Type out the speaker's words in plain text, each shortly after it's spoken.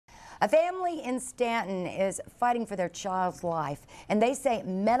A family in Stanton is fighting for their child's life, and they say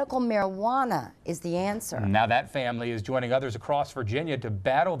medical marijuana is the answer. Now that family is joining others across Virginia to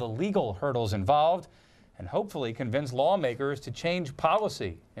battle the legal hurdles involved and hopefully convince lawmakers to change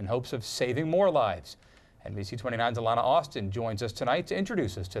policy in hopes of saving more lives. NBC 29's Alana Austin joins us tonight to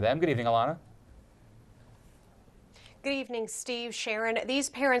introduce us to them. Good evening, Alana. Good evening, Steve, Sharon.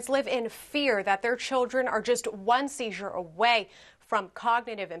 These parents live in fear that their children are just one seizure away from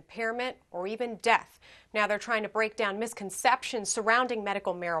cognitive impairment or even death. Now they're trying to break down misconceptions surrounding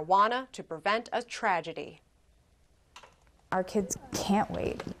medical marijuana to prevent a tragedy. Our kids can't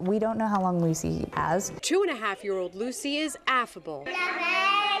wait. We don't know how long Lucy has. 2.5-year-old Lucy is affable,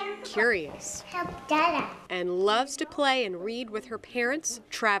 curious, and loves to play and read with her parents,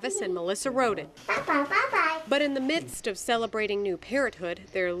 Travis and Melissa Roden. But in the midst of celebrating new parenthood,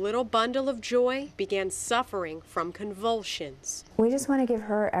 their little bundle of joy began suffering from convulsions. We just want to give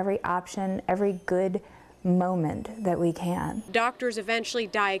her every option, every good moment that we can. Doctors eventually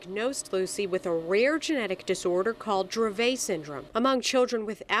diagnosed Lucy with a rare genetic disorder called Dravet syndrome. Among children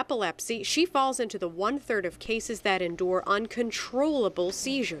with epilepsy, she falls into the 1/3 of cases that endure uncontrollable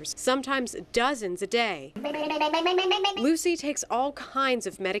seizures, sometimes dozens a day. Lucy takes all kinds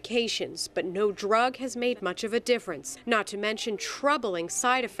of medications, but no drug has made much of a difference, not to mention troubling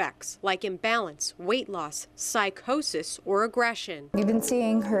side effects like imbalance, weight loss, psychosis, or aggression. You've been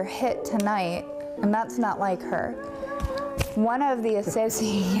seeing her hit tonight, and that's not like her. One of the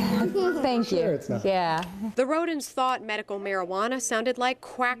associates, thank you. Yeah. The Rodens thought medical marijuana sounded like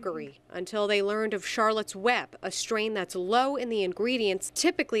quackery until they learned of Charlotte's Web, a strain that's low in the ingredients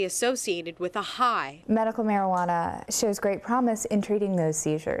typically associated with a high. Medical marijuana shows great promise in treating those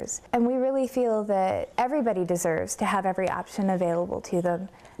seizures. And we really feel that everybody deserves to have every option available to them,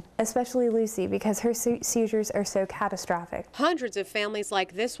 especially Lucy, because her seizures are so catastrophic. Hundreds of families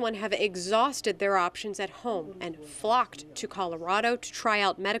like this one have exhausted their options at home and flocked to Colorado to try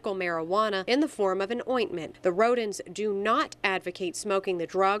out medical marijuana in the form of an ointment. The Rodens do not advocate smoking the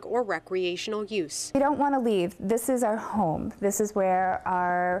drug or recreational use. We don't want to leave. This is our home. This is where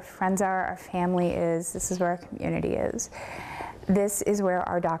our friends are, our family is, this is where our community is. This is where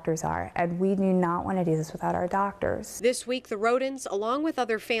our doctors are, and we do not want to do this without our doctors. This week, the Rodens, along with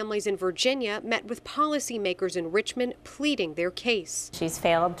other families in Virginia, met with policymakers in Richmond pleading their case. She's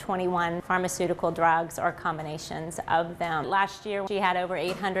failed 21 pharmaceutical drugs or combinations of them. Last year, she had over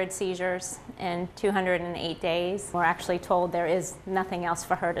 800 seizures in 208 days. We're actually told there is nothing else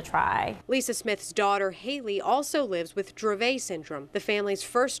for her to try. Lisa Smith's daughter, Haley, also lives with Dravet syndrome. The family's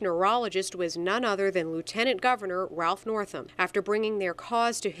first neurologist was none other than Lieutenant Governor Ralph Northam. After bringing their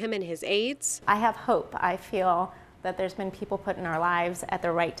cause to him and his aides, I have hope. I feel that there's been people put in our lives at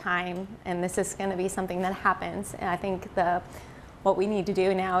the right time, and this is going to be something that happens. And I think what we need to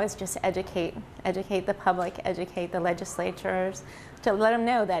do now is just educate the public, educate the legislatures, to let them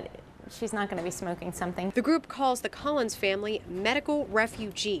know that she's not going to be smoking something. The group calls the Collins family medical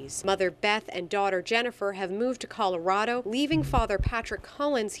refugees. Mother Beth and daughter Jennifer have moved to Colorado, leaving Father Patrick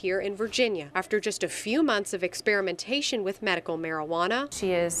Collins here in Virginia. After just a few months of experimentation with medical marijuana,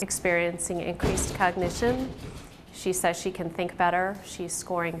 she is experiencing increased cognition. She says she can think better. She's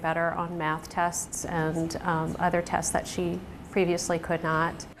scoring better on math tests and other tests that she previously could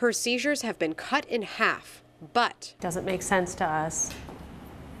not. Her seizures have been cut in half, but it doesn't make sense to us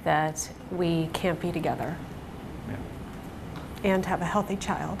that we can't be together and have a healthy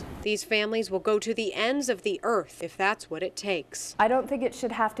child. These families will go to the ends of the earth if that's what it takes. I don't think it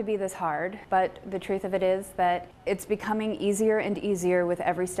should have to be this hard, but the truth of it is that it's becoming easier and easier with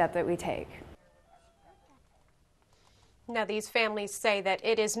every step that we take. Now, these families say that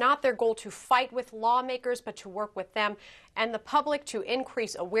it is not their goal to fight with lawmakers, but to work with them and the public to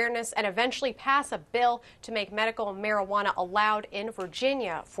increase awareness and eventually pass a bill to make medical marijuana allowed in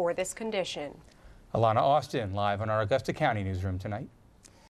Virginia for this condition. Alana Austin live on our Augusta County newsroom tonight.